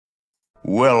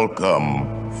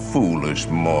Welcome, foolish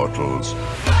mortals.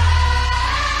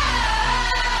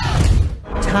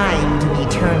 Time to be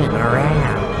turning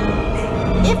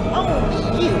around. If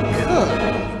only you could.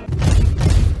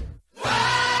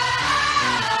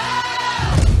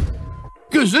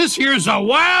 'Cause this here's the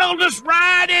wildest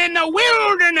ride in the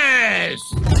wilderness!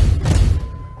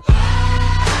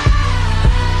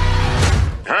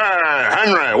 Hey,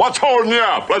 Henry, what's holding you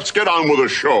up? Let's get on with the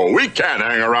show. We can't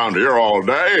hang around here all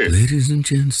day. Ladies and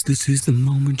gents, this is the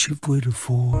moment you've waited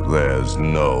for. There's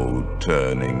no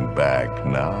turning back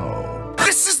now.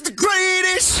 This is the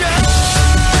greatest show!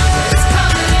 It's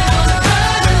coming over the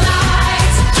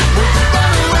lights. With the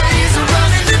runaways are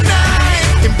running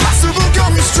tonight. Impossible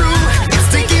comes true. It's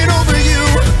taking over you.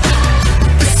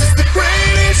 This is the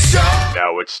greatest show.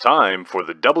 Now it's time for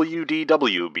the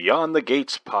WDW Beyond the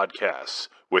Gates podcast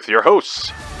with your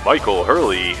hosts, Michael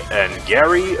Hurley and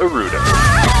Gary Aruda.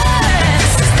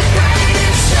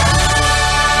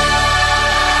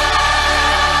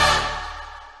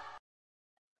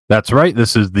 That's right.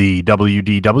 This is the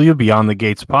WDW Beyond the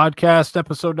Gates podcast,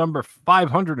 episode number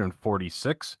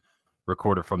 546,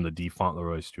 recorded from the D.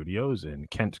 Fauntleroy Studios in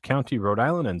Kent County, Rhode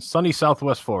Island, and sunny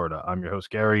Southwest Florida. I'm your host,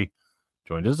 Gary,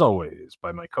 joined as always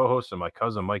by my co-host and my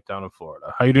cousin, Mike, down in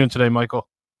Florida. How you doing today, Michael?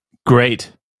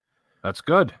 Great. That's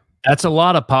good. That's a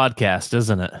lot of podcast,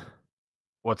 isn't it?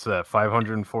 What's that,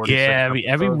 546? Yeah,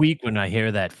 every week when I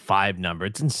hear that 5 number,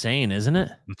 it's insane, isn't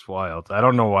it? It's wild. I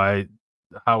don't know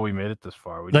how we made it this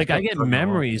far. Like, I get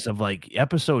memories of like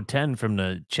episode 10 from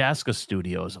the Chaska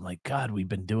studios. I'm like, God, we've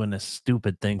been doing this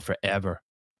stupid thing forever.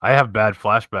 I have bad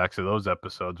flashbacks of those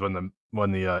episodes when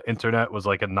the internet was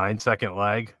like a 9-second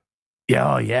lag.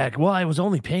 Yeah, oh yeah. Well, I was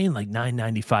only paying like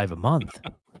 $9.95 a month.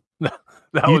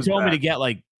 You told me to get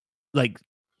like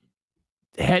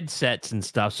headsets and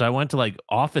stuff, so I went to like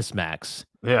Office Max.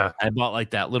 Yeah, I bought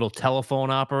like that little telephone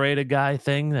operator guy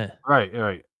thing that right.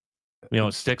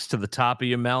 it sticks to the top of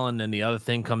your melon, and the other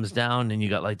thing comes down, and you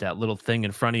got like that little thing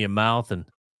in front of your mouth, and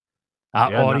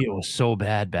our audio was so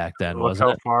bad back then. Look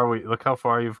how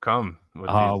far you've come.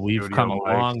 Oh, we've come a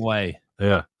long way.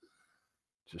 Yeah,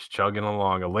 just chugging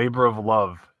along, a labor of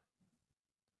love.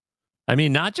 I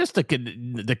mean, not just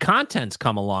the content's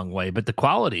come a long way, but the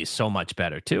quality is so much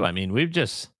better too. I mean, we've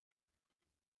just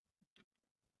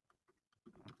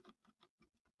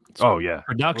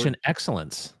production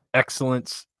excellence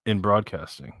in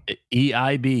broadcasting.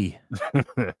 EIB.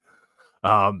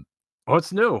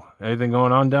 What's new? Anything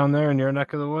going on down there in your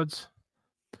neck of the woods?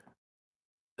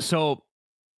 So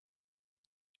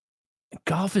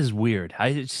golf is weird.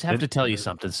 I just have to tell you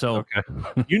something. So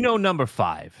you know number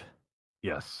 5.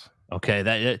 Yes.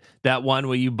 Okay, that one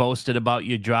where you boasted about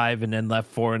your drive and then left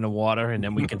 4 in the water and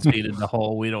then we conceded the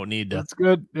hole. We don't need to. That's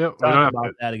good. Yep. Talk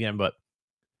about that again. But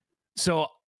so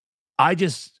I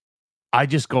just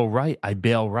go right. I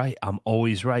bail right. I'm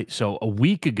always right. So a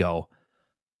week ago,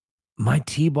 my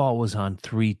T-ball was on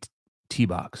 3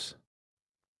 T-box.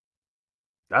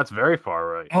 That's very far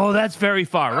right. Oh, that's very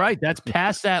far right. That's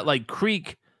past that like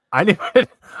creek. I didn't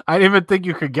even think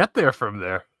you could get there from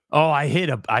there. Oh, I hit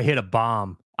a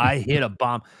bomb. I hit a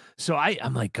bomb. So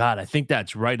I'm like, God, I think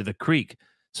that's right of the creek.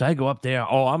 So I go up there.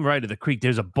 Oh, I'm right of the creek.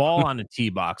 There's a ball on the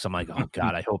tee box. I'm like, oh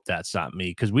God, I hope that's not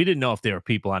me. Because we didn't know if there were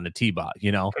people on the tee box,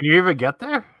 Can you even get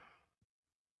there?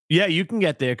 Yeah, you can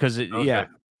get there because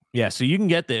yeah. So you can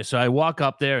get there. So I walk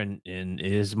up there and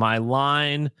is my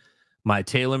line, my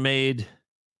TaylorMade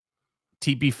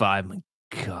TP5. I'm like,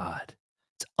 God,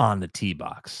 it's on the tee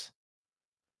box.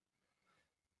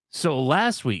 So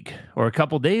last week or a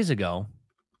couple days ago,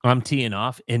 I'm teeing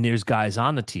off and there's guys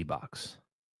on the tee box.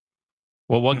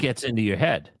 Well, what gets into your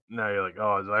head? No, you're like,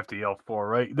 oh, do I have to yell 4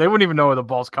 right? They wouldn't even know where the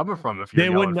ball's coming from if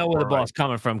they wouldn't know where the ball's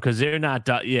coming from because they're not.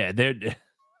 They're.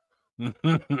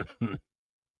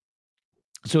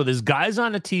 So there's guys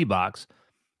on the tee box.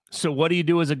 So what do you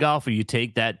do as a golfer? You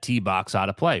take that tee box out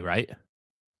of play, right?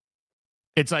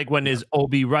 It's like when there's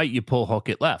OB right, you pull hook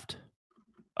it left.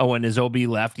 Oh, when there's OB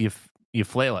left, you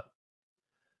flail it.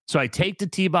 So I take the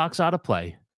tee box out of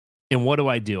play, and what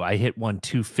do? I hit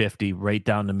 250 right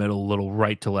down the middle, little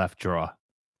right to left draw.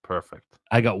 Perfect.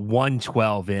 I got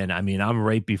 112 in. I mean, I'm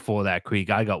right before that creek.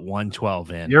 I got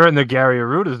 112 in. You're in the Gary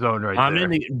Aruda zone right there.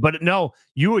 But no,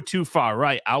 you were too far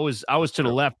right. I was to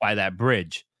the left by that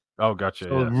bridge. Oh, gotcha.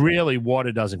 So really,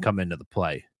 water doesn't come into the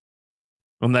play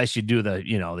unless you do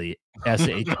the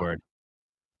SH word.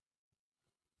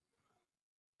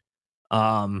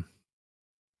 But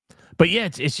yeah,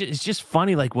 it's just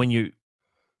funny, like when you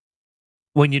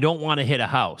don't want to hit a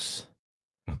house,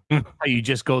 how you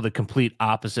just go the complete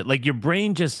opposite. Like your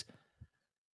brain just,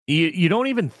 You don't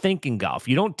even think in golf.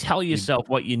 You don't tell yourself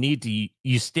what you need to.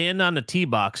 You stand on the tee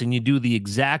box and you do the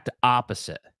exact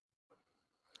opposite.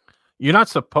 You're not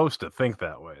supposed to think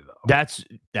that way, though.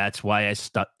 That's why I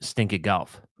stink at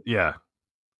golf. Yeah.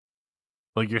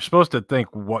 Like, you're supposed to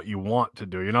think what you want to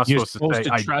do. You're not supposed to say,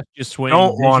 to trust your swing.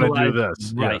 don't want to do visualize-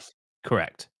 this. Right. Yes.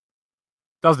 Correct.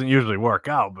 Doesn't usually work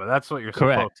out, but that's what you're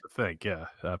Correct. supposed to think. Yeah,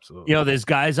 absolutely. You know, there's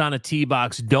guys on a tee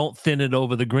box, don't thin it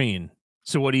over the green.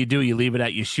 So what do? You leave it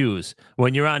at your shoes.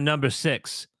 When you're on number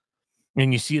 6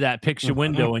 and you see that picture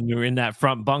window and you're in that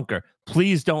front bunker,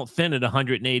 please don't thin it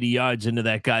 180 yards into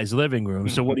that guy's living room.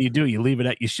 So what do? You leave it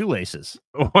at your shoelaces.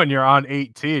 When you're on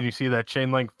 18 and you see that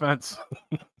chain link fence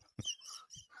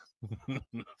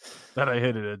that I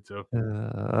hit it into.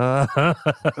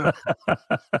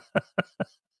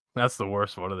 That's the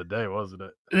worst one of the day, wasn't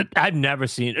it? I've never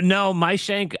seen. No, my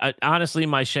shank. Honestly,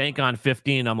 my shank on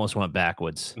 15 almost went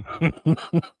backwards.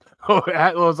 Oh,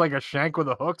 it was like a shank with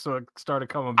a hook, so it started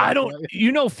coming back. I don't.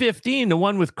 15, the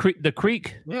one with the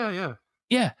creek. Yeah.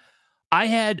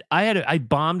 I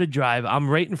bombed a drive. I'm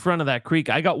right in front of that creek.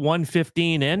 I got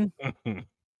 115 in.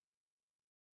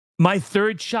 My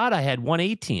third shot, I had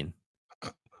 118.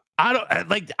 I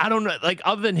don't know. Like,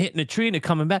 other than hitting a tree and it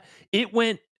coming back, it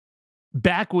went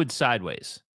backwards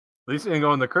sideways. At least it didn't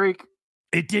go in the creek.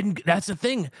 It didn't. That's the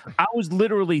thing. I was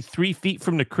literally 3 feet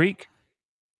from the creek,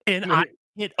 and I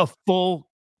hit a full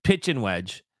pitching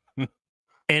wedge,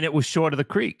 and it was short of the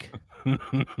creek.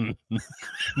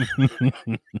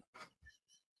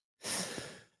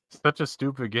 Such a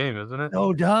stupid game, isn't it?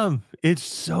 So dumb. It's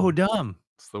so dumb.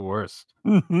 It's the worst.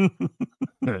 All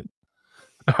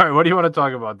right, what do you want to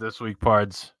talk about this week,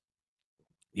 Pards?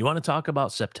 You want to talk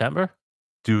about September?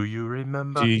 Do you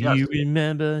remember? Do you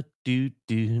remember? Do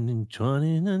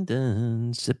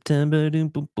 20 September?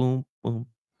 Boom, boom, boom.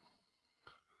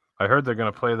 I heard they're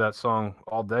going to play that song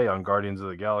all day on Guardians of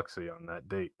the Galaxy on that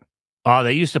date. Oh,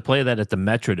 they used to play that at the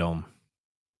Metrodome.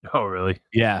 Oh, really?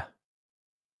 Yeah.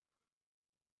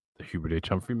 The Hubert H.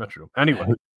 Humphrey Metrodome. Anyway.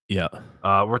 Yeah.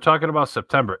 We're talking about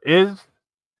September. Is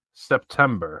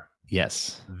September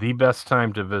the best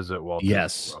time to visit Walt Disney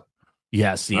World?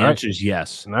 Yes, the answer is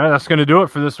yes. All right, that's going to do it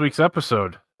for this week's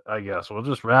episode, I guess. We'll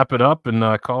just wrap it up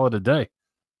and call it a day.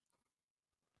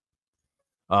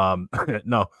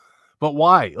 No, but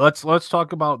why? Let's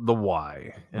talk about the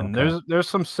why. And there's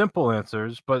some simple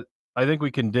answers, but I think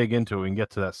we can dig into it and get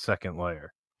to that second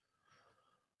layer.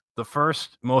 The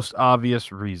first, most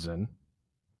obvious reason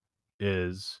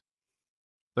is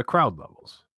the crowd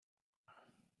levels.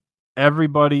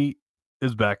 Everybody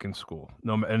is back in school.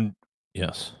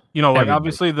 Yes. You know, like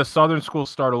obviously the southern schools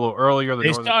start a little earlier.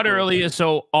 They start earlier,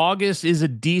 so August is a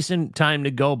decent time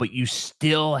to go, but you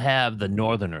still have the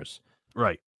northerners.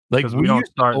 Right. Like, we don't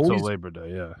start until Labor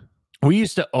Day, yeah. We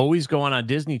used to always go on our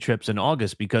Disney trips in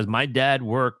August because my dad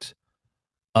worked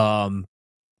for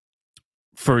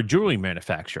a jewelry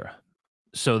manufacturer.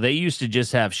 So they used to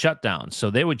just have shutdowns. So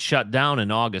they would shut down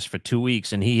in August for 2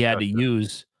 weeks, and he had to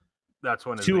use that's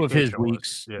when 2 of his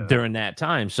weeks during that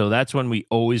time. So that's when we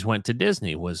always went to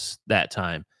Disney, was that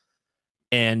time.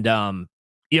 And,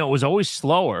 you know, it was always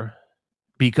slower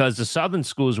because the southern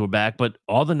schools were back, but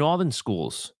all the northern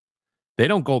schools, they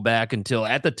don't go back until,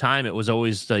 at the time, it was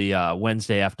always the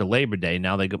Wednesday after Labor Day.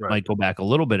 Now they might go back a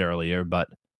little bit earlier, but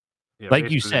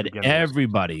like you said,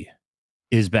 everybody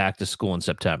is back to school in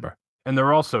September. And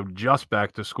they're also just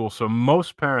back to school, so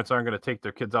most parents aren't going to take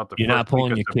their kids out. You're not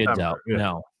pulling your kids out. Yeah.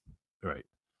 No. Right.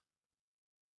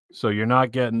 So you're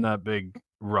not getting that big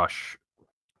rush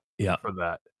for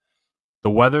that.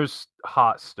 The weather's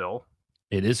hot still.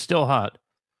 It is still hot.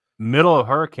 Middle of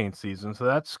hurricane season, so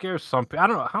that scares some people. I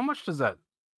don't know. How much does that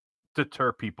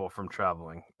deter people from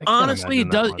traveling? Honestly,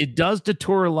 it does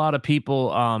deter a lot of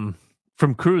people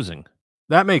from cruising.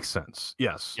 That makes sense.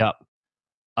 Yes. Yep.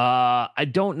 I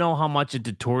don't know how much it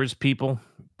deters people,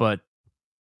 but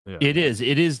it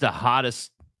is the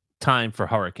hottest time for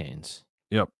hurricanes.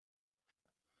 Yep.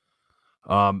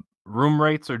 Room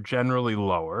rates are generally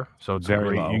lower, so it's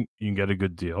very low. You can get a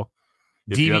good deal.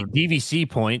 DVC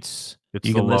points.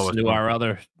 You can listen to our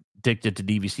other Addicted to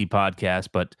DVC podcast,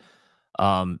 but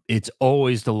it's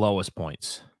always the lowest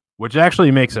points, which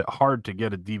actually makes it hard to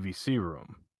get a DVC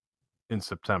room in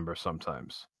September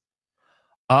sometimes.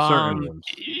 Certain rooms.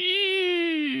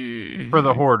 For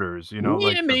the hoarders, you know,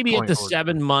 like maybe at the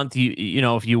 7 month, you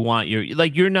know, if you want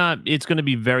you're not, it's going to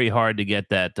be very hard to get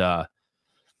that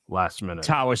last minute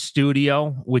Tower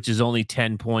Studio, which is only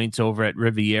 10 points over at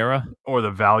Riviera, or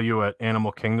the value at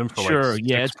Animal Kingdom for like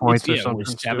 6 points or something.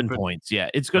 7 points. Yeah,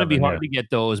 it's going to be hard to get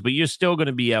those, but you're still going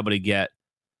to be able to get,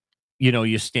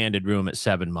 your standard room at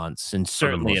 7 months, and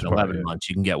certainly most at part, 11 yeah. months,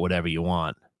 you can get whatever you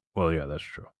want. Well, yeah, that's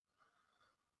true.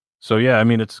 So yeah, I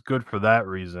mean, it's good for that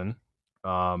reason.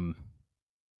 Yeah,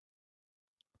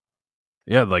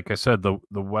 like I said, the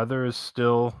weather is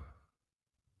still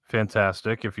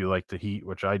fantastic if you like the heat,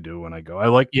 which I do when I go. I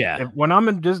like Yeah. when I'm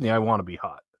in Disney, I want to be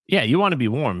hot. Yeah, you want to be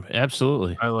warm.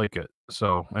 Absolutely. I like it.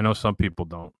 So I know some people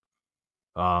don't.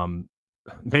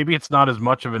 Maybe it's not as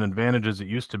much of an advantage as it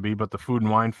used to be, but the Food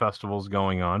and Wine Festival's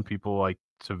going on. People like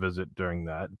to visit during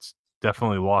that. It's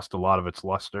definitely lost a lot of its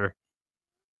luster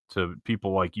to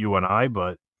people like you and I,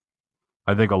 but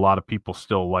I think a lot of people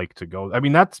still like to go. I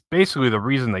mean, that's basically the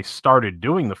reason they started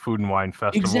doing the Food and Wine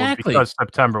Festival is Exactly. because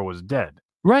September was dead.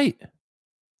 Right.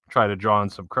 Try to draw in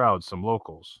some crowds, some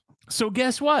locals. So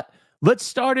guess what? Let's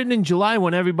start it in July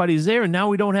when everybody's there, and now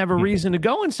we don't have a reason to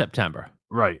go in September.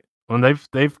 Right. Well,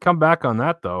 they've come back on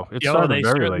that though. It Oh, started they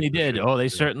very certainly late this did. year. Oh, they Yeah.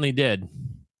 certainly did.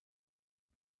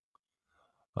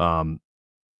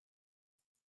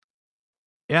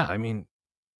 Yeah, I mean,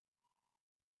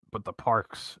 but the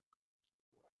parks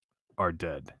are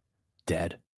dead.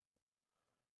 Dead.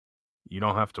 You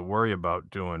don't have to worry about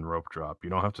doing rope drop. You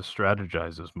don't have to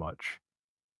strategize as much.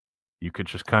 You could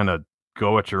just kind of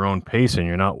go at your own pace and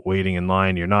you're not waiting in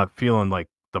line. You're not feeling like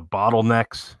the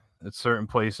bottlenecks at certain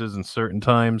places and certain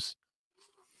times.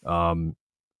 I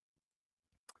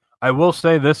will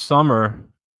say this summer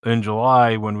in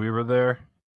July when we were there,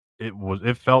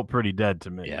 it felt pretty dead to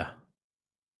me. Yeah.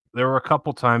 There were a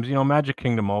couple times, Magic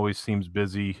Kingdom always seems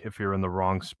busy if you're in the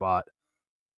wrong spot.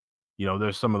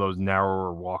 There's some of those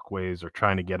narrower walkways or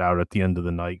trying to get out at the end of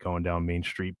the night going down Main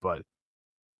Street. But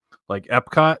like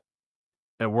Epcot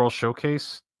at World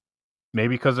Showcase,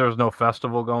 maybe because there was no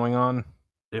festival going on,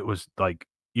 it was like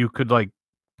you could like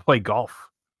play golf.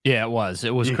 Yeah, it was.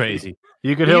 It was crazy.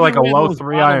 You could hit like a Even low those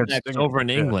 3-iron bottlenecks stinger. over in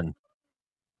Yeah. England.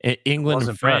 England and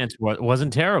Wasn't bad. France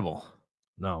wasn't terrible.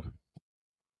 No.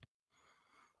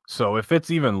 So if it's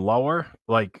even lower,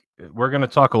 like we're going to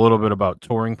talk a little bit about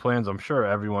touring plans. I'm sure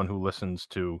everyone who listens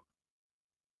to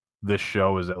this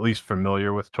show is at least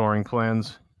familiar with touring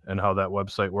plans and how that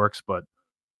website works, but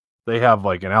they have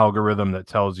like an algorithm that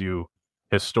tells you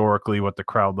historically what the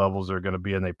crowd levels are going to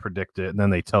be and they predict it, and then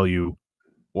they tell you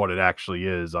what it actually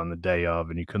is on the day of,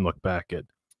 and you can look back at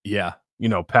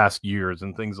past years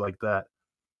and things like that.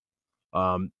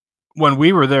 When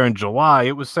we were there in July,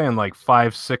 it was saying like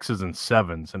 5, 6s, and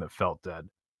 7s, and it felt dead.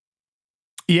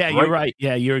 Yeah, you're right.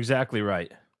 Yeah, you're exactly right.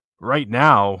 Right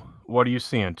now, what are you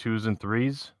seeing? 2s and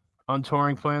 3s on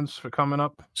touring plans for coming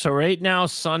up? So right now,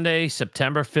 Sunday,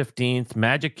 September 15th,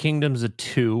 Magic Kingdom's a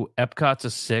 2, Epcot's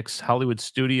a 6, Hollywood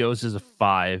Studios is a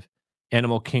 5,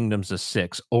 Animal Kingdom's a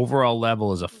 6. Overall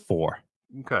level is a 4.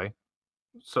 Okay,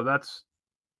 so that's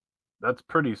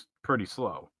pretty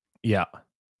slow. Yeah.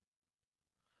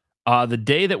 The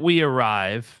day that we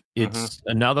arrive, it's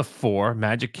another 4.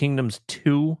 Magic Kingdom's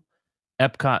 2,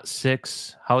 Epcot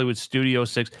 6, Hollywood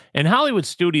Studios 6. And Hollywood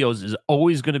Studios is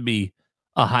always going to be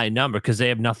a high number because they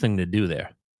have nothing to do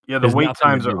there. Yeah, the There's wait nothing to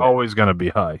times do are there. always going to be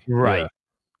high. Right.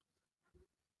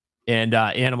 Yeah. And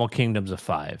Animal Kingdom's a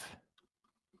 5.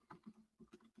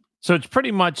 So it's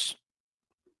pretty much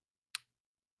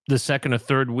the second or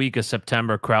third week of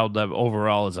September. Crowd level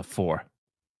overall is a 4.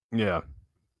 Yeah.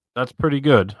 That's pretty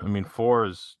good. I mean, 4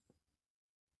 is.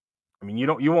 I mean,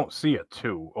 you won't see a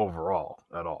 2 overall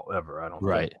at all ever. I don't.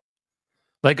 Right. think.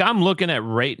 Like I'm looking at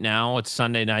right now. It's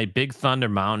Sunday night. Big Thunder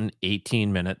Mountain,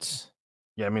 18 minutes.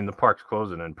 Yeah, I mean the park's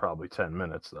closing in probably 10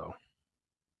 minutes though.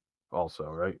 Also,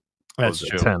 right? That's Close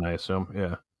true. at 10, I assume.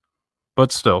 Yeah,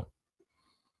 but still.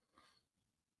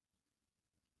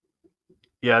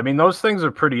 Yeah, I mean those things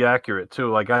are pretty accurate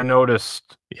too. Like I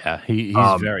noticed. Yeah, he's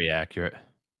very accurate.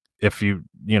 If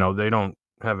they don't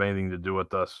have anything to do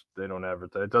with us, they don't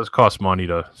advertise. It does cost money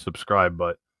to subscribe,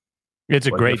 but It's a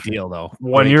like great deal, though.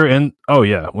 when you're in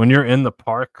the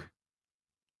park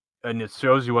and it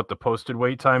shows you what the posted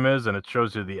wait time is and it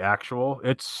shows you the actual,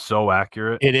 it's so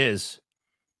accurate. It is.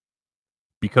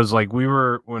 Because like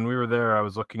when we were there, I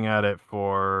was looking at it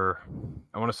for,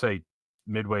 I want to say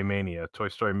Midway Mania, Toy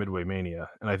Story Midway Mania,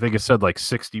 and I think it said like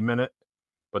 60-minute,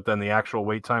 but then the actual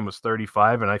wait time was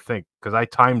 35, and I think because I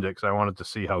timed it because I wanted to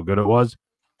see how good it was,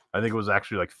 I think it was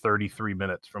actually like 33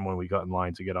 minutes from when we got in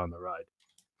line to get on the ride.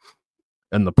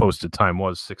 And the posted time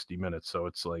was 60 minutes, so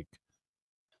it's like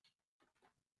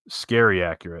scary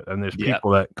accurate. And there's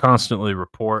people that constantly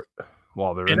report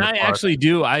while they're in the park. And I actually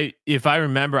do. If I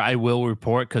remember, I will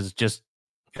report because just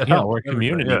we're a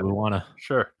community. Yeah. We want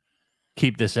to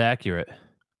keep this accurate.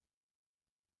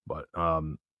 But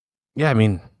yeah, I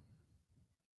mean,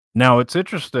 now it's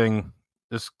interesting.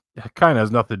 This it kind of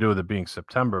has nothing to do with it being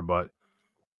September, but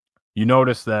you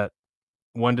notice that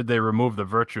when did they remove the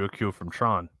Virtua queue from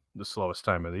Tron? The slowest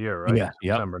time of the year, right? Yeah,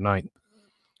 yep. September 9th.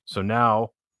 So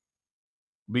now,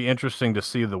 be interesting to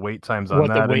see the wait times on What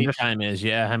the that. wait time is?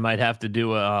 Yeah, I might have to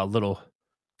do a little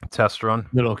test run.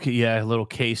 little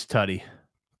case study.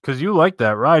 Because you like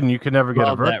that ride, and you can never get a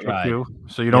Love that Virtua ride. queue,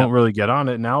 so you Yep. don't really get on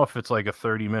it. Now, if it's like a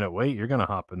 30-minute wait, you're gonna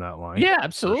hop in that line. Yeah, for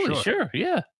absolutely, sure,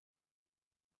 yeah.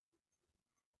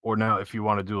 Or now, if you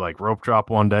want to do like rope drop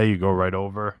one day, you go right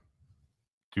over,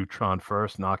 do Tron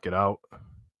first, knock it out.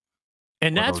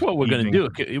 And Or that's those what we're gonna do.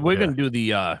 We're Yeah. gonna do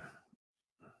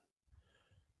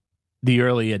the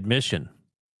early admission.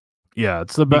 Yeah,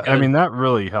 it's the best. I Because- mean, that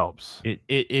really helps.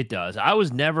 It does. I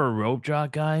was never a rope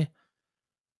drop guy.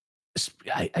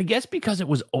 I guess because it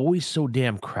was always so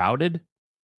damn crowded,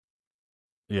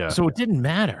 Yeah. so it didn't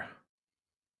matter.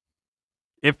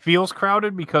 It feels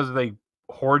crowded because they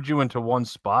hoard you into one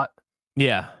spot,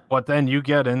 Yeah. but then you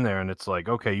get in there and it's like,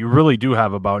 okay, you really do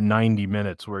have about 90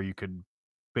 minutes where you could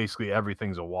basically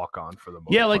everything's a walk on for the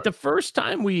most Yeah, like part. the first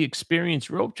time we experienced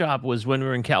rope drop was when we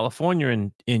were in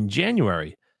California in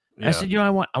January. Yeah. I said, I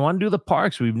want to do the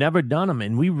parks. We've never done them,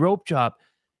 and we rope drop,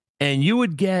 and you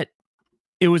would get.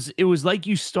 It was like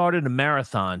you started a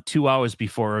marathon 2 hours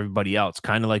before everybody else.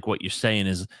 Kind of like what you're saying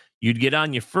is you'd get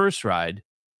on your first ride,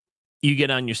 you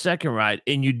get on your second ride,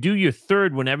 and you do your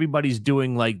third when everybody's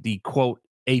doing like the quote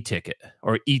A ticket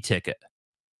or E ticket.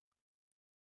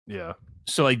 Yeah.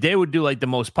 So like they would do like the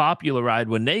most popular ride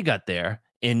when they got there,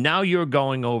 and now you're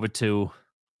going over to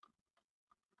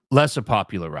lesser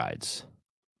popular rides.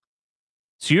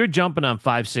 So you're jumping on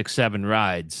 5, 6, 7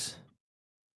 rides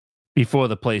before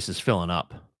the place is filling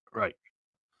up. Right.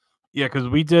 Yeah, because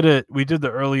we did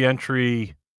the early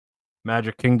entry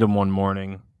Magic Kingdom one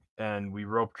morning, and we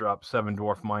rope dropped Seven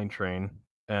Dwarf Mine Train,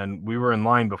 and we were in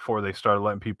line before they started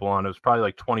letting people on. It was probably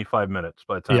like 25 minutes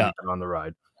by the time we got on the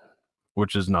ride,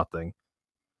 which is nothing.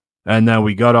 And then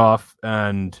we got off,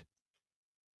 and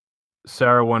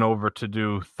Sarah went over to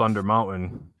do Thunder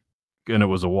Mountain, and it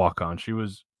was a walk-on. She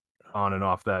was on and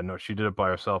off that. No, she did it by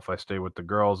herself. I stayed with the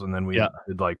girls, and then we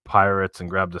did like Pirates and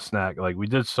grabbed a snack. Like we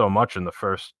did so much in the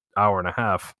first hour and a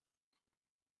half.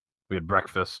 We had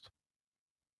breakfast,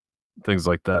 things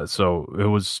like that. So it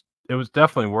was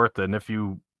definitely worth it. And if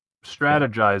you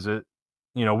strategize it,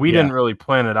 we didn't really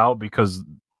plan it out because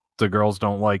the girls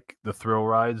don't like the thrill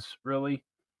rides really.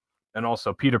 And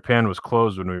also Peter Pan was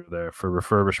closed when we were there for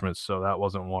refurbishments, so that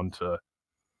wasn't one to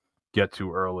get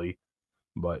to early.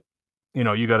 But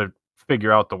you got to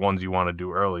figure out the ones you want to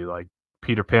do early. Like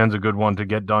Peter Pan's a good one to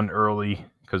get done early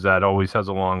because that always has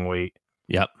a long wait.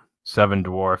 Yep. Seven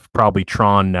Dwarf, probably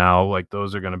Tron now. Like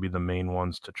those are going to be the main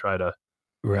ones to try to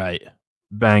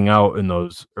bang out in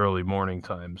those early morning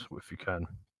times if you can.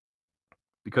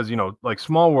 Because like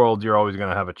Small World, you're always going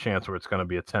to have a chance where it's going to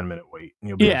be a 10-minute wait. And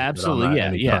you'll be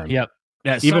absolutely. Yeah.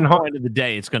 At Even some point of the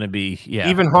day, it's going to be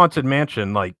Even Haunted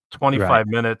Mansion, like 25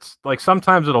 minutes. Like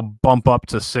sometimes it'll bump up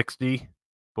to 60.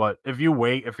 But if you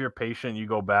wait, if you're patient, you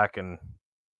go back and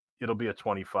it'll be a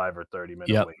 25 or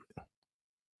 30-minute wait.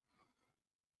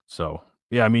 So,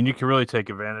 yeah, I mean, you can really take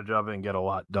advantage of it and get a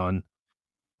lot done.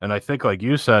 And I think, like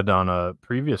you said on a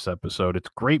previous episode, it's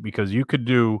great because you could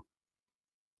do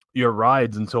your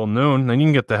rides until noon. Then you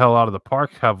can get the hell out of the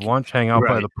park, have lunch, hang out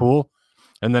by the pool.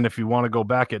 And then if you want to go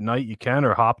back at night, you can,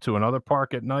 or hop to another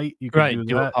park at night. You can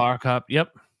do that. A park hop.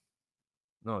 Yep.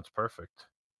 No, it's perfect.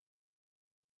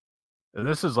 And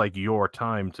this is like your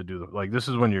time to do this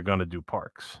is when you're going to do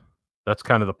parks. That's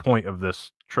kind of the point of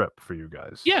this trip for you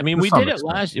guys. Yeah, I mean, we did it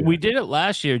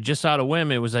last year just out of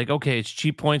whim. It was like, okay, it's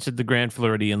cheap points at the Grand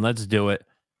Floridian. Let's do it.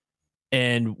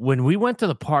 And when we went to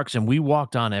the parks and we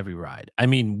walked on every ride, I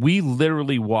mean, we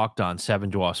literally walked on Seven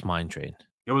Dwarfs Mine Train.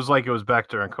 It was like it was back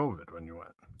during COVID when you went.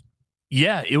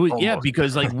 Yeah, it was. Yeah,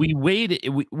 because like we waited,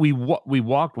 we walked.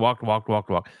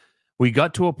 We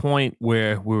got to a point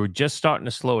where we were just starting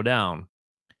to slow down,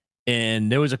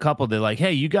 and there was a couple that like,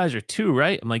 "Hey, you guys are 2,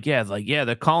 right?" I'm like, "Yeah." Like, "Yeah,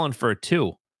 they're calling for a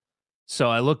 2." So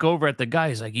I look over at the guy.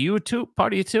 He's like, "You a 2?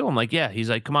 Part of you 2?" I'm like, "Yeah." He's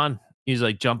like, "Come on." He's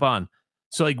like, "Jump on."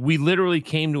 So like we literally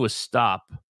came to a stop,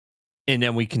 and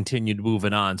then we continued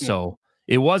moving on. So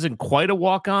it wasn't quite a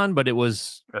walk on, but it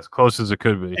was as close as it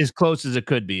could be. As close as it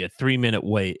could be, a 3-minute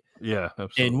wait. Yeah,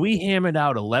 absolutely. And we hammered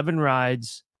out 11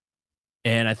 rides,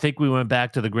 and I think we went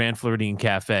back to the Grand Floridian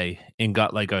Cafe and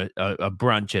got like a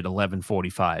brunch at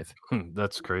 11:45.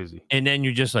 That's crazy. And then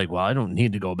you're just like, well, I don't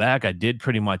need to go back. I did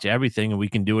pretty much everything, and we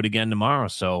can do it again tomorrow.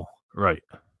 So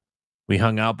we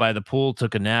hung out by the pool,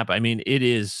 took a nap. I mean,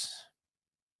 it's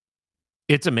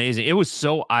amazing. It was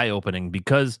so eye-opening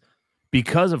because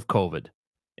of COVID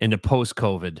and the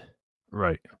post-COVID.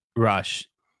 Right. rush,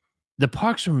 the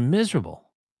parks were miserable.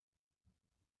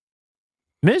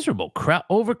 Miserable,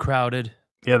 overcrowded.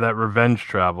 Yeah, that revenge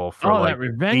travel for Oh, like that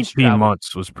revenge 18 travel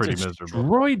months was pretty miserable.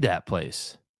 destroyed that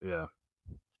place. Yeah.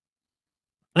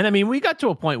 And I mean, we got to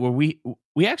a point where we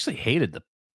actually hated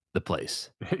the place.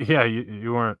 Yeah,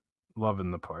 you weren't loving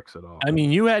the parks at all. I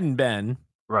mean, you hadn't been.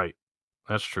 Right.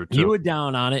 That's true too. You were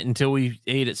down on it until we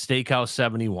ate at Steakhouse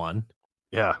 71.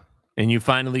 Yeah. And you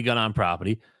finally got on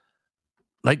property.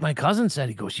 Like my cousin said,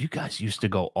 he goes, you guys used to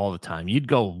go all the time. You'd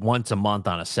go once a month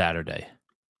on a Saturday.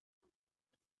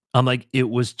 I'm like, it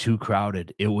was too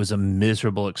crowded. It was a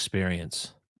miserable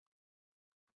experience.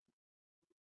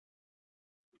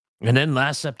 And then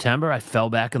last September, I fell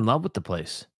back in love with the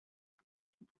place.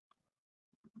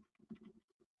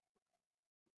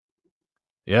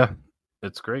 Yeah.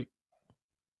 It's great.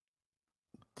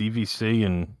 DVC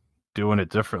and doing it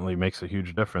differently makes a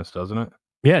huge difference, doesn't it?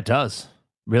 Yeah, it does.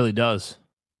 Really does.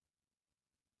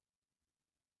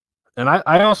 And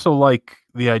I also like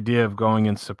the idea of going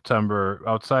in September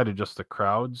outside of just the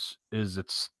crowds is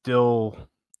it's still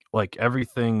like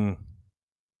everything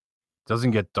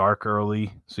doesn't get dark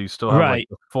early. So you still have like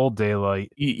the full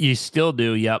daylight. You still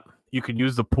do. Yep. You could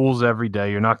use the pools every day.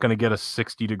 You're not going to get a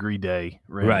 60-degree day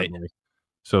randomly. Right.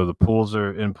 So the pools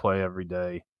are in play every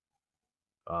day.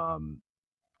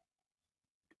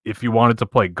 If you wanted to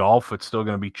play golf, it's still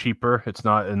going to be cheaper. It's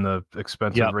not in the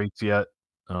expensive rates yet.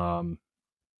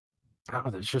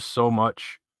 There's just so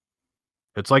much.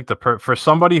 It's like for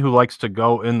somebody who likes to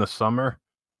go in the summer,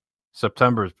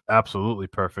 September is absolutely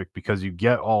perfect because you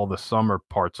get all the summer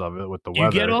parts of it with the weather.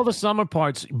 You get all the summer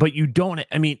parts, but you don't.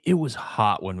 I mean, it was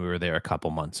hot when we were there a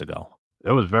couple months ago.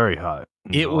 It was very hot.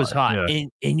 It was hot. Yeah.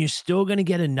 And you're still going to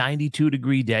get a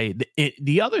 92-degree day.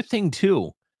 The other thing,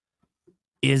 too,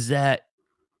 is that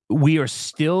we are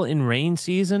still in rain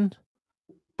season,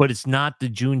 but it's not the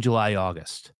June, July,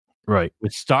 August. Right.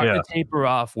 It's starting to taper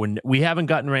off. When we haven't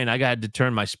gotten rain, I had to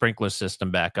turn my sprinkler system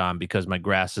back on because my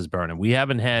grass is burning. We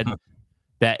haven't had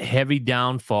that heavy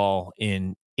downfall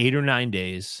in 8 or 9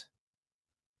 days.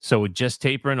 So we're just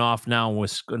tapering off now, and we're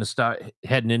going to start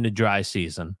heading into dry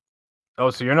season. Oh,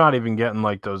 so you're not even getting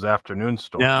like those afternoon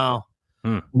storms? No.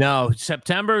 No.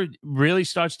 September really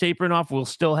starts tapering off. We'll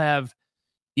still have,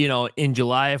 in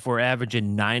July, if we're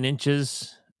averaging 9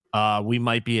 inches, we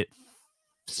might be at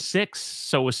 6.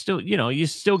 So we're still, you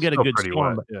still get a good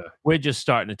storm. Wet, yeah. We're just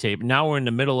starting to taper. Now we're in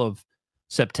the middle of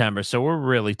September, so we're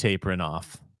really tapering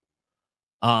off.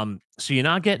 So you're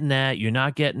not getting that. You're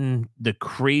not getting the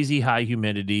crazy high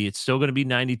humidity. It's still going to be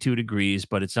 92 degrees,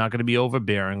 but it's not going to be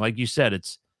overbearing. Like you said,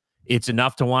 it's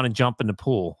enough to want to jump in the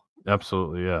pool.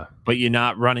 Absolutely, yeah. But you're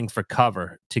not running for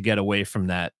cover to get away from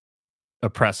that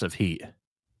oppressive heat.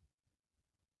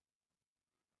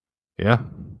 Yeah.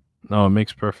 No, it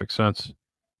makes perfect sense.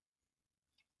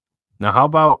 Now, how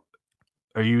about,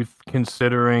 are you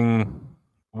considering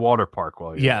water park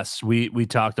while you're Yes, we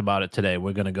talked about it today.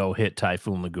 We're going to go hit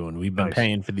Typhoon Lagoon. We've been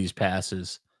paying for these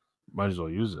passes. Might as well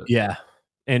use it. Yeah.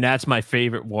 And that's my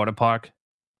favorite water park.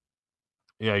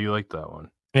 Yeah, you like that one.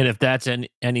 And if that's any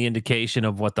indication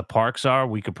of what the parks are,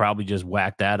 we could probably just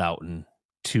whack that out in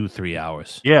 2-3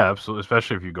 hours. Yeah, absolutely.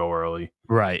 Especially if you go early.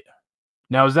 Right.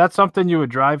 Now, is that something you would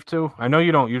drive to? I know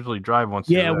you don't usually drive once.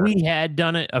 Yeah, we had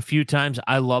done it a few times.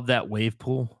 I love that wave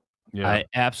pool. Yeah. I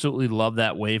absolutely love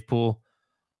that wave pool.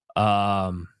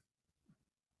 Yeah,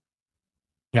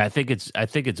 I think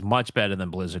it's much better than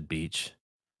Blizzard Beach.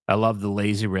 I love the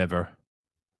lazy river.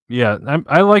 Yeah,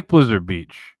 I like Blizzard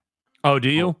Beach. Oh,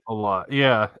 do you? A lot.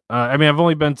 Yeah. I mean, I've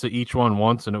only been to each one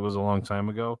once, and it was a long time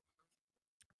ago.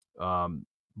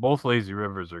 Both lazy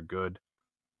rivers are good.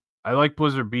 I like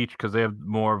Blizzard Beach because they have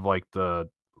more of like the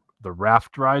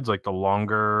raft rides, like the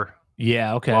longer,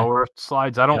 lower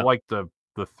slides. I don't like the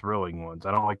thrilling ones.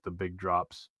 I don't like the big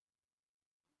drops.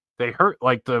 They hurt,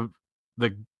 like the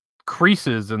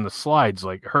creases and the slides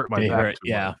like hurt my back.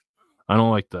 Yeah. I don't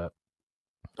like that.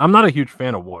 I'm not a huge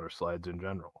fan of water slides in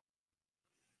general.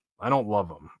 I don't love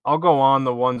them. I'll go on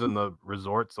the ones in the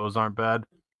resorts; those aren't bad.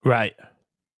 Right.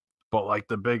 But like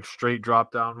the big straight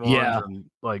drop down ones, and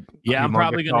like I'm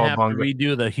probably gonna have to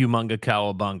redo the Humunga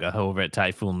Cowabunga over at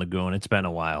Typhoon Lagoon. It's been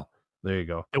a while. There you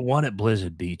go. The one at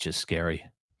Blizzard Beach is scary.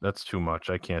 That's too much.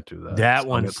 I can't do that. That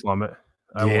one's plummet.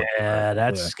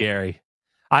 That's scary.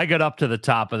 I got up to the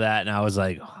top of that and I was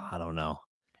like, I don't know.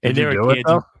 And Did you do it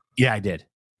though? Yeah, I did.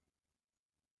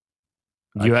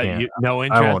 You no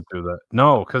interest? I won't do that.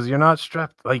 No, because you're not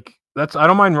strapped. Like I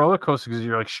don't mind roller coasters because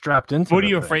you're like strapped into. What are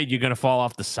you afraid you're gonna fall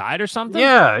off the side or something?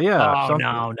 Yeah. Oh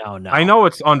something. no. I know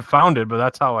it's unfounded, but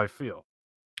that's how I feel.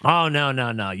 Oh, no,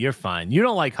 no, no. You're fine. You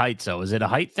don't like heights, though. Is it a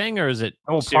height thing or is it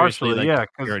Oh, seriously partially, like yeah, a 'cause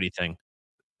security thing?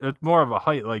 it's more of a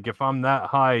height. Like if I'm that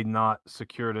high, not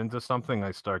secured into something, I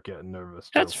start getting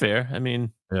nervous That's too. fair. I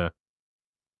mean, Yeah.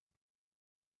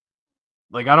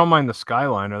 Like I don't mind the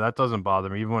Skyliner. That doesn't bother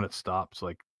me even when it stops.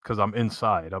 Like because I'm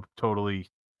inside, I'm totally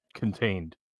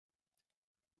contained.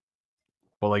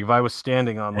 But like if I was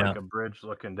standing on yeah. like a bridge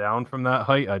looking down from that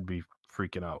height, I'd be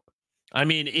freaking out. I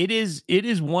mean, it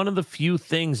is one of the few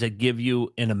things that give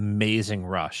you an amazing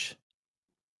rush.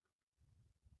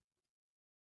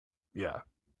 Yeah.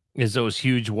 Is those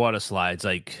huge water slides.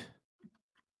 Like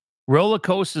roller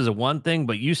coasters are one thing,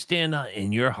 but you stand up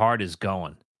and your heart is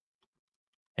going.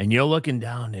 And you're looking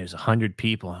down, there's 100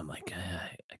 people. I'm like,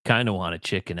 I kind of want to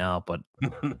chicken out, but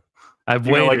I've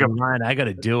You got like waited a in line. I got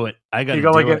to do it. I got you to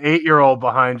got like do an it. 8-year-old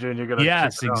behind you, and you're gonna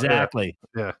Yes, chicken out. exactly.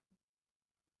 Yeah.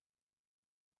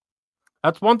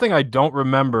 That's one thing I don't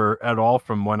remember at all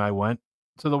from when I went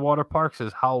to the water parks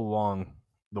is how long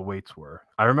the waits were.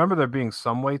 I remember there being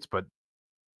some waits, but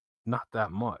not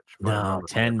that much. If I No, remember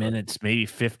 10 correctly. minutes, maybe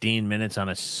 15 minutes on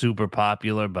a super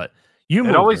popular, but you It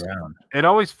moved always around. it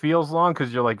always feels long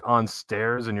because you're like on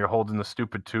stairs and you're holding the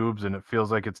stupid tubes and it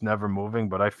feels like it's never moving,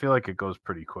 but I feel like it goes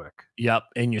pretty quick. Yep.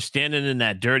 And you're standing in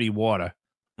that dirty water.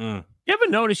 Mm. You ever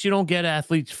notice you don't get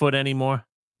athlete's foot anymore?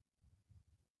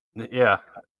 Yeah.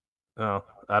 No,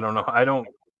 I don't know. I don't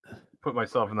put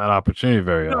myself in that opportunity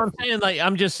very You know what often. I'm saying? Like,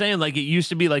 I'm just saying, like, it used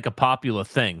to be like a popular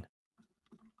thing.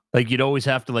 Like, you'd always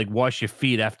have to like wash your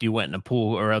feet after you went in the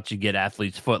pool, or else you get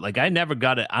athlete's foot. Like, I never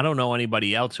got it. I don't know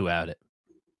anybody else who had it.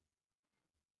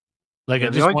 Like, Yeah,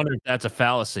 I just wonder if that's a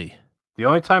fallacy. the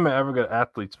only time I ever got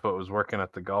athlete's foot was working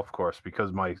at the golf course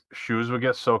because my shoes would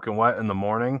get soaking wet in the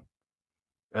morning,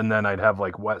 and then I'd have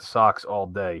like wet socks all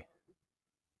day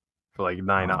for like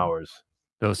 9 Oh. hours.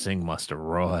 Those things must have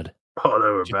rawed. Oh, they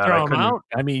were Did you bad. I throw them couldn't. out?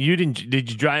 I mean, you didn't.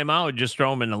 Did you dry them out or just throw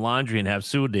them in the laundry and have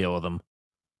Sue deal with them?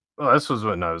 Well, this was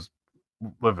when I was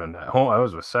living at home. I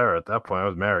was with Sarah at that point. I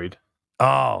was married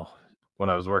Oh, when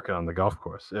I was working on the golf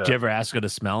course. Yeah. did you ever ask her to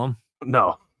smell them?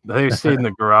 No, they stayed in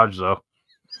the garage though.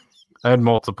 I had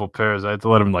multiple pairs. I had to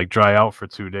let them like dry out for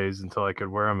 2 days until I could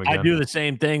wear them again. I do the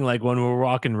same thing. Like when we're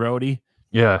walking roadie,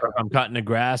 Yeah. or if I'm cutting the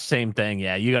grass, same thing.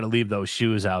 Yeah, you got to leave those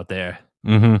shoes out there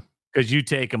Mm-hmm. because you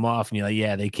take them off and you're like,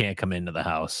 yeah, they can't come into the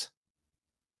house.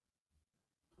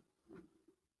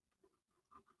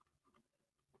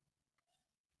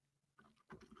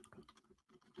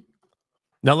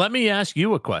 Now let me ask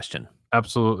you a question.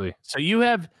 Absolutely. So you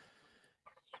have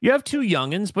two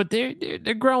youngins, but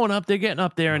they're growing up. They're getting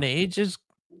up there in age. There's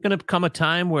going to come a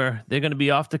time where they're going to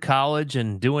be off to college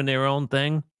and doing their own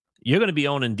thing. You're going to be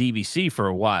owning DVC for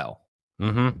a while.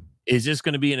 Mm-hmm. Is this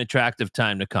going to be an attractive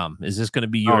time to come? Is this going to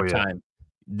be your Oh, yeah. time?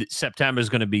 September is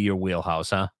going to be your wheelhouse,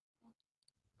 huh?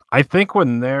 I think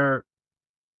when they're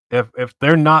if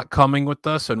they're not coming with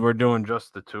us and we're doing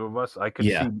just the two of us, I could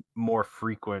Yeah. see more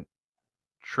frequent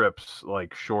trips,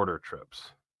 like shorter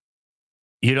trips.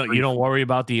 You don't worry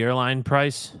about the airline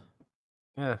price?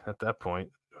 Yeah, at that point,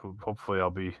 hopefully I'll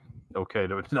be okay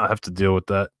to not have to deal with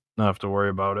that, not have to worry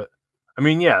about it. I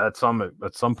mean, yeah, at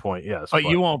some point, yes. But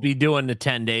you won't be doing the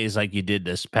 10 days like you did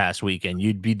this past weekend.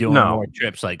 You'd be doing No. more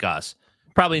trips like us.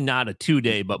 Probably not a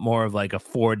 2-day, but more of like a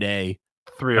 4-day,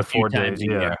 3 a or few 4 times days.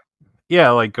 a Yeah, year. yeah,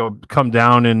 like come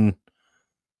down in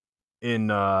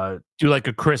Do like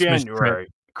a Christmas January, trip.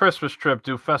 Christmas trip,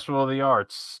 do Festival of the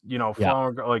Arts, Yeah.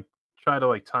 flower, like try to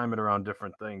like time it around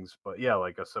different things. But yeah,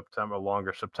 like a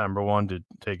longer September one to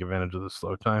take advantage of the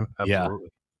slow time. Yeah. Absolutely.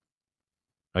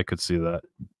 I could see that.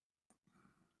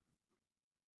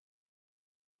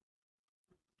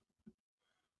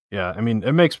 Yeah, I mean,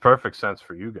 it makes perfect sense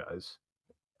for you guys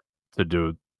to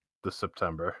do the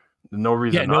September. No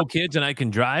reason Yeah, no not to. kids and I can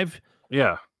drive.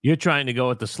 Yeah. You're trying to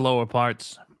go at the slower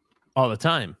parts all the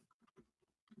time.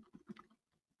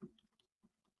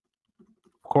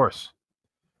 Of course.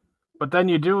 But then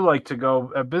you do like to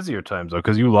go at busier times though,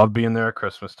 because you love being there at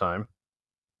Christmas time.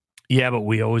 Yeah, but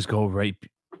we always go right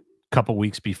a couple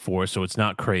weeks before, so it's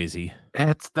not crazy.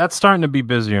 That's starting to be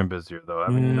busier and busier though. I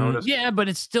mean, you notice. Yeah, but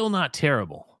it's still not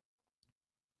terrible.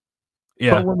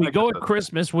 Yeah. But when we like go I at said,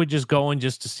 Christmas, we're just going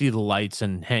just to see the lights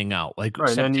and hang out. Like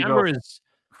Right, then you September go is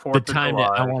 4th the of time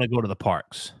that I July. want to go to the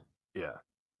parks. Yeah.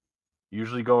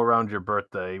 Usually go around your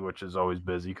birthday, which is always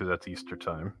busy because that's Easter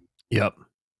time. Yep.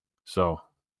 So.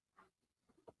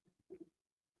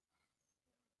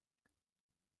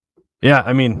 Yeah,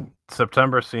 I mean,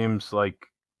 September seems like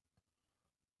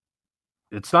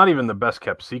it's not even the best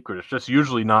kept secret. It's just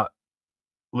usually not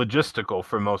logistical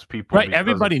for most people. Right. because of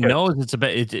Everybody kids. knows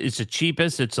it's the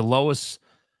cheapest, it's the lowest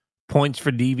points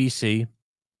for DVC.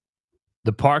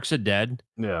 The parks are dead.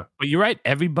 Yeah. But you're right.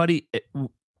 Everybody,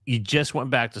 you just went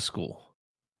back to school.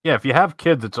 Yeah, if you have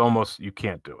kids, it's almost you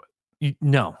can't do it.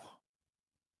 No.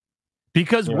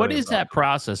 Because Yeah, what yeah, is that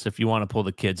process if you want to pull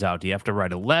the kids out? Do you have to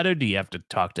write a letter? Do you have to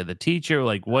talk to the teacher?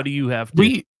 Like, what do you have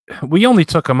to? We only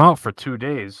took them out for 2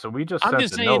 days, so we just. I'm sent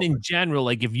just a saying note. in general,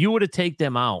 like if you were to take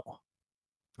them out.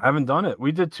 I haven't done it.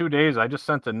 We did 2 days. I just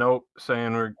sent a note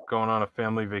saying we're going on a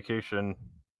family vacation.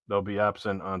 They'll be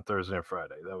absent on Thursday and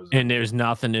Friday. That was. And there's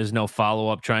nothing. There's no follow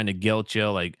up trying to guilt you.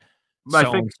 Like I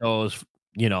so think. and so's,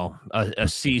 a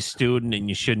C student, and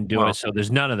you shouldn't do it. So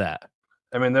there's none of that.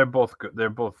 I mean, they're both good. They're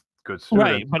both good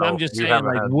students. Right, but so I'm just we saying,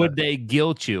 haven't like, had would that. they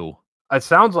guilt you? It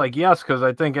sounds like yes, because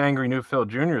I think Angry Newfield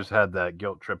Jr.'s had that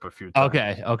guilt trip a few times.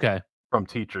 Okay. From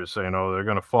teachers saying, "Oh, they're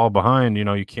going to fall behind.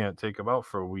 You can't take them out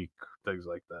for a week." Things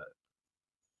like that.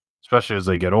 Especially as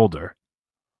they get older,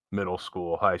 middle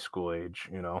school, high school age.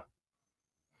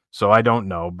 So I don't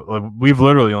know, but we've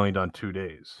literally only done 2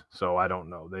 days, so I don't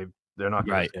know. They're not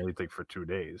going to say anything for 2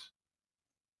 days.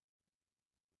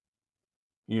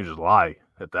 You can just lie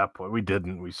at that point. We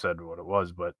didn't. We said what it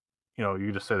was, but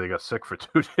you just say they got sick for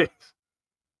 2 days.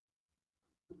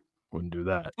 Wouldn't do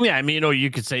that. Yeah, I mean, or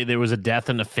you could say there was a death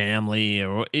in the family,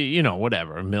 or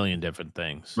whatever, a million different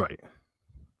things. Right.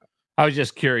 I was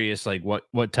just curious, like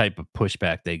what type of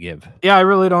pushback they give. Yeah, I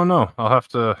really don't know. I'll have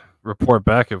to report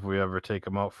back if we ever take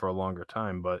them out for a longer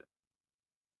time, but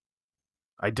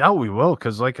I doubt we will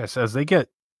because, like I said, as they get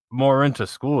more into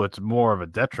school, it's more of a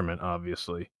detriment,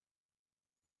 obviously.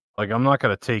 Like, I'm not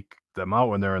going to take them out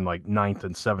when they're in, like, 9th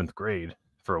and 7th grade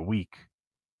for a week.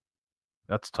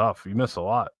 That's tough. You miss a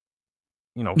lot.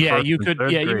 Yeah, you could.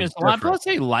 Yeah, you miss a lot. Different. Plus,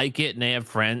 they like it and they have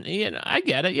friends. I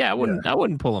get it. Yeah, I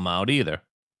wouldn't pull them out either.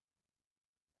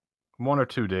 1 or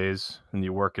 2 days, and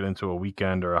you work it into a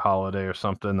weekend or a holiday or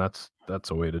something. That's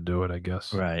a way to do it, I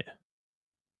guess. Right.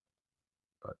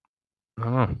 But I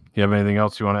don't know. You have anything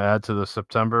else you want to add to the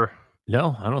September?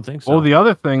 No, I don't think so. Well, the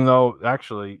other thing, though,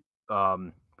 actually,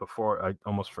 before I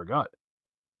almost forgot,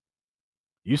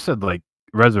 you said like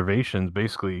reservations.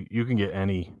 Basically, you can get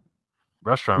any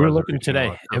restaurant. We're looking reservation you today.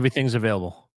 want. Everything's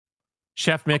available.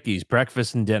 Chef Mickey's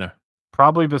breakfast and dinner.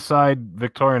 Probably beside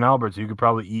Victoria and Albert's, you could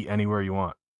probably eat anywhere you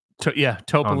want.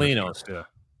 Topolino's.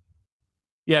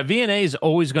 Yeah, V&A is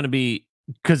always going to be,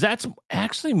 because that's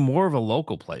actually more of a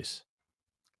local place.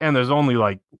 And there's only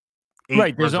like 8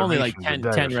 right. There's only like reservations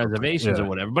a 10 day or reservations something. or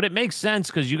whatever. But it makes sense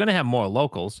because you're going to have more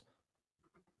locals.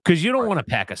 Because you don't want to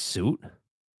pack a suit.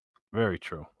 Very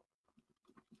true.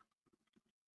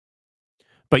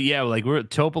 But yeah, like we're at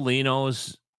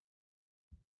Topolino's.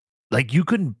 Like you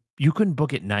couldn't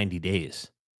book it 90 days.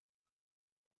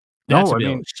 That's No, I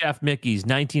mean, Chef Mickey's,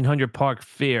 1900 Park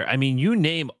Fair. I mean, you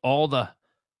name all the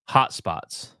hot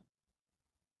spots.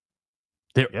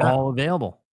 They're all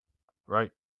available.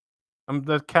 Right.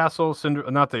 The Castle,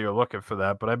 not that you're looking for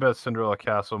that, but I bet Cinderella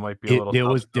Castle might be a little.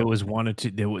 There was 1 or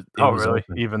 2. Oh, really?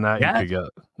 Open. Even that Yeah. you could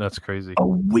get. That's crazy. A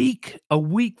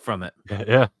week from it.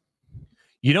 Yeah.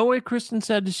 You know where Kristen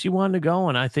said that she wanted to go,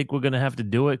 and I think we're going to have to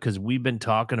do it because we've been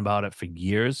talking about it for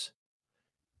years.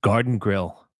 Garden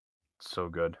Grill. So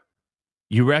good.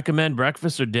 You recommend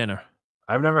breakfast or dinner?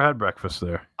 I've never had breakfast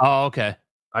there. Oh, okay.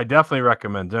 I definitely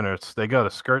recommend dinner. They got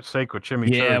a skirt steak with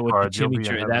chimichurri. Yeah, with cards. the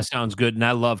chimichurri. That sounds good, and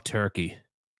I love turkey.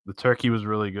 The turkey was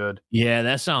really good. Yeah,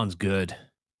 that sounds good.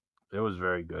 It was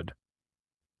very good.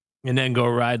 And then go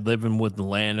ride Living with the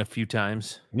Land a few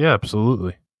times. Yeah,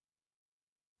 absolutely.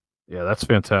 Yeah, that's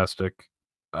fantastic.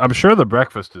 I'm sure the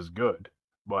breakfast is good,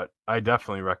 but I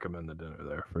definitely recommend the dinner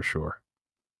there for sure.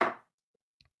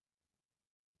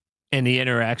 And the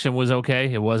interaction was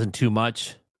okay? It wasn't too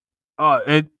much?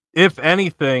 If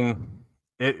anything,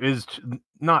 it is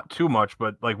not too much,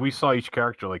 but like we saw each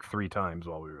character like 3 times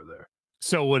while we were there.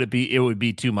 So would it would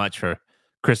be too much for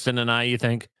Kristen and I, you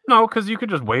think? No, because you could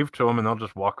just wave to them and they'll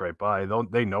just walk right by.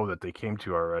 They know that they came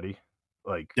to already.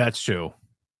 Like that's true.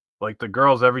 Like the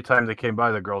girls, every time they came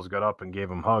by, the girls got up and gave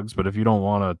them hugs. But if you don't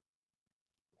want to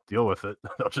deal with it,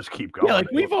 they'll just keep going. Yeah,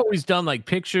 like we've always done like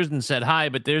pictures and said hi,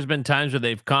 but there's been times where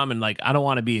they've come and like I don't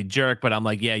want to be a jerk, but I'm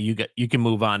like, yeah, you can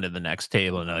move on to the next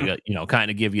table, and I got kind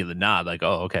of give you the nod, like,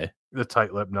 oh, okay. The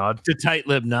tight lip nod. The tight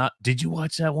lip nod. Did you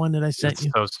watch that one that I sent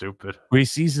you? So stupid. Where he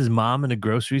sees his mom in a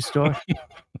grocery store.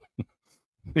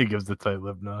 He gives the tight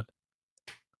lip nod.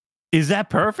 Is that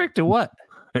perfect or what?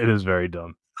 It is very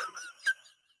dumb.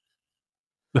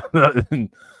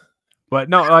 But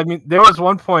no, I mean, there was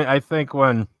one point I think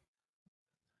when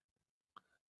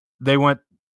they went,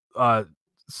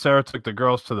 Sarah took the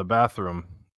girls to the bathroom,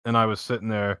 and I was sitting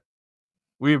there.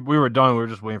 We were done. We were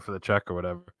just waiting for the check or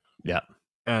whatever. Yeah.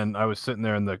 And I was sitting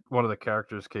there, and one of the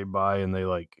characters came by, and they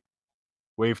like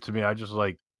waved to me. I just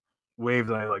like waved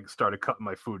and I like started cutting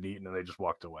my food and eating, and they just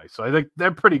walked away. So I think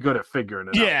they're pretty good at figuring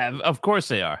it out. Yeah, of course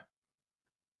they are.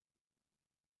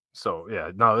 So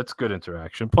yeah, no, it's good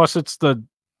interaction. Plus,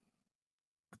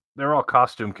 they're all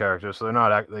costume characters, so they're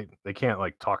not they can't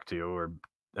like talk to you or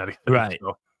anything. Right.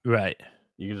 So Right.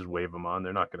 you can just wave them on.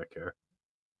 They're not going to care.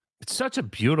 It's such a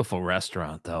beautiful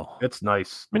restaurant, though. It's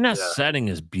nice. I mean, that setting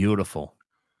is beautiful.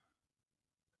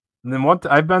 And then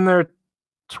I've been there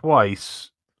twice,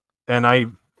 and I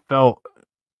felt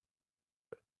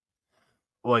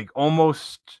like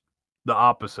almost the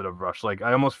opposite of Rush. Like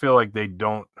I almost feel like they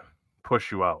don't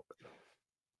push you out.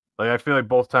 Like I feel like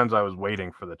both times I was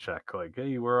waiting for the check. Like,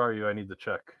 hey, where are you? I need the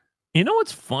check. You know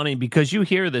what's funny? Because you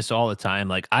hear this all the time.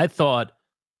 Like, I thought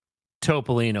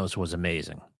Topolino's was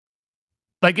amazing.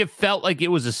 Like, it felt like it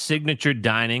was a signature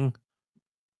dining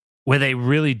where they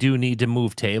really do need to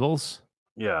move tables.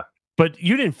 Yeah. But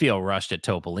you didn't feel rushed at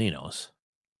Topolino's.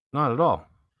 Not at all.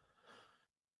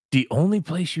 The only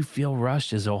place you feel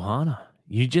rushed is Ohana.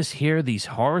 You just hear these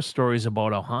horror stories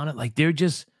about Ohana. Like, they're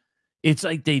just, it's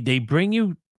like they bring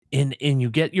you in and you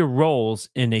get your rolls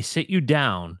and they sit you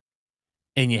down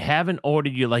and you haven't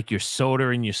ordered your soda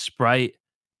and your Sprite.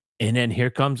 And then here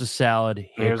comes the salad.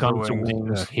 Here comes the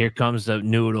wings. Yeah. Here comes the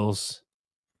noodles.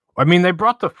 I mean, they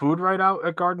brought the food right out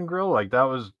at Garden Grill. Like that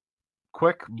was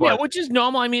quick. But yeah, which is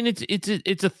normal. I mean,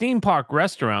 it's a theme park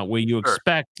restaurant where you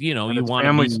expect, you want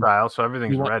family style, so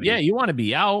everything's ready. Yeah, you want to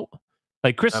be out.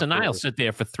 Like Chris and I'll sit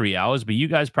there for 3 hours, but you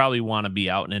guys probably want to be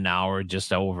out in an hour,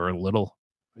 just over a little.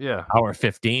 Yeah, hour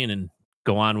 15, and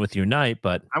go on with your night.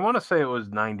 But I want to say it was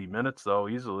 90 minutes though,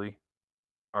 easily.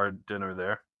 Our dinner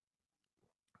there.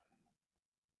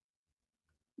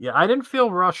 Yeah, I didn't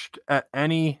feel rushed at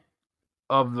any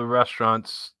of the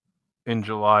restaurants in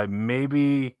July.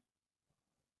 Maybe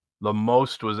the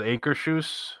most was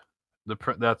Akershus.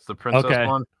 That's the Princess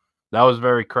one. That was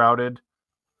very crowded.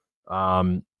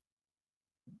 I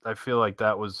feel like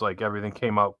that was like everything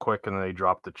came out quick and they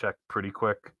dropped the check pretty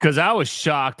quick. Because I was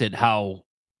shocked at how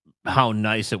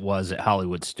nice it was at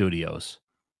Hollywood Studios.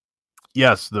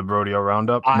 Yes, the Rodeo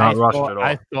Roundup. Not rushed at all.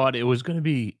 I thought it was going to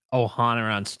be Ohana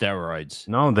on steroids.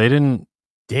 No, they didn't.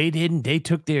 They didn't. They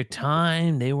took their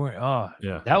time. They were,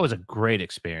 yeah. That was a great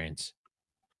experience.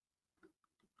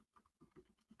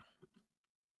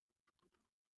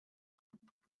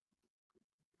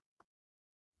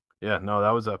 Yeah, no, that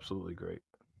was absolutely great.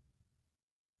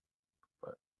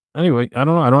 But anyway, I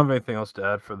don't know. I don't have anything else to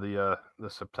add for the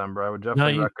September. I would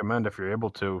definitely recommend if you're able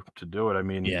to do it. I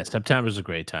mean, yeah, September's a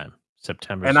great time.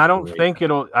 September, and I don't think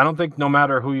no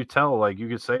matter who you tell, like you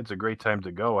could say it's a great time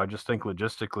to go. I just think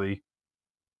logistically,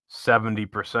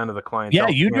 70% of the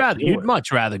clientele. Yeah, you'd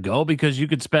much rather go because you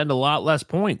could spend a lot less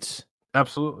points.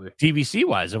 Absolutely, TVC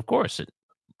wise, of course,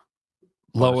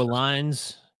 lower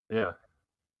lines. Yeah,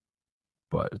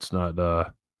 but it's not going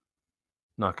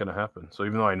to happen. So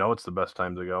even though I know it's the best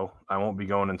time to go, I won't be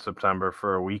going in September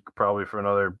for a week, probably for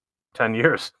another 10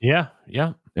 years. Yeah.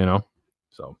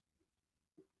 So.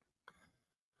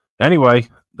 Anyway,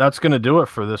 that's going to do it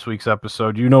for this week's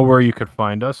episode. You know where you could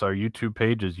find us. Our YouTube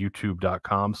page is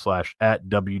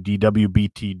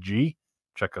youtube.com/@WDWBTG.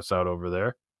 Check us out over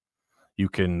there. You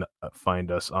can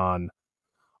find us on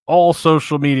all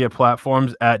social media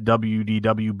platforms at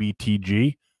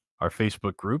WDWBTG. Our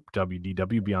Facebook group,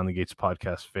 WDW Beyond the Gates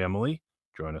Podcast Family.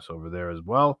 Join us over there as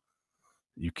well.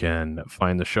 You can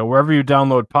find the show wherever you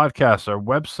download podcasts. Our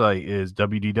website is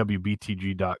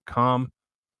wdwbtg.com.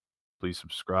 Please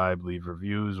subscribe, leave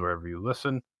reviews wherever you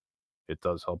listen. It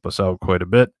does help us out quite a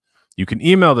bit. You can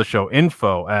email the show,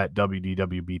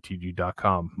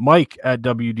 info@wdwbtg.com,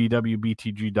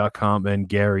 Mike@wdwbtg.com, and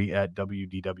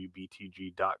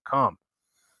Gary@wdwbtg.com.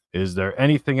 Is there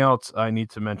anything else I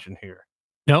need to mention here?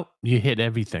 Nope, you hit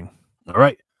everything. All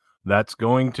right. That's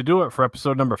going to do it for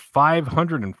episode number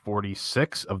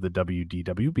 546 of the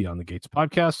WDW Beyond the Gates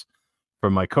podcast.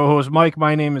 From my co-host, Mike,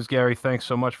 my name is Gary. Thanks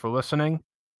so much for listening.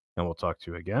 And we'll talk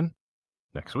to you again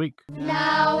next week.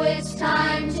 Now it's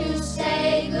time to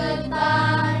say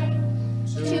goodbye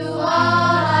to all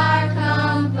our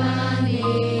company.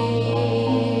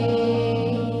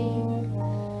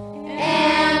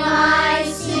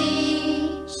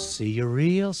 M-I-C. See you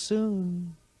real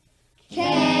soon.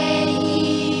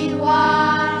 K-E-Y.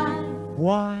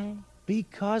 Why?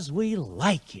 Because we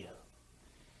like you.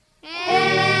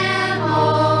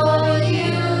 M-O.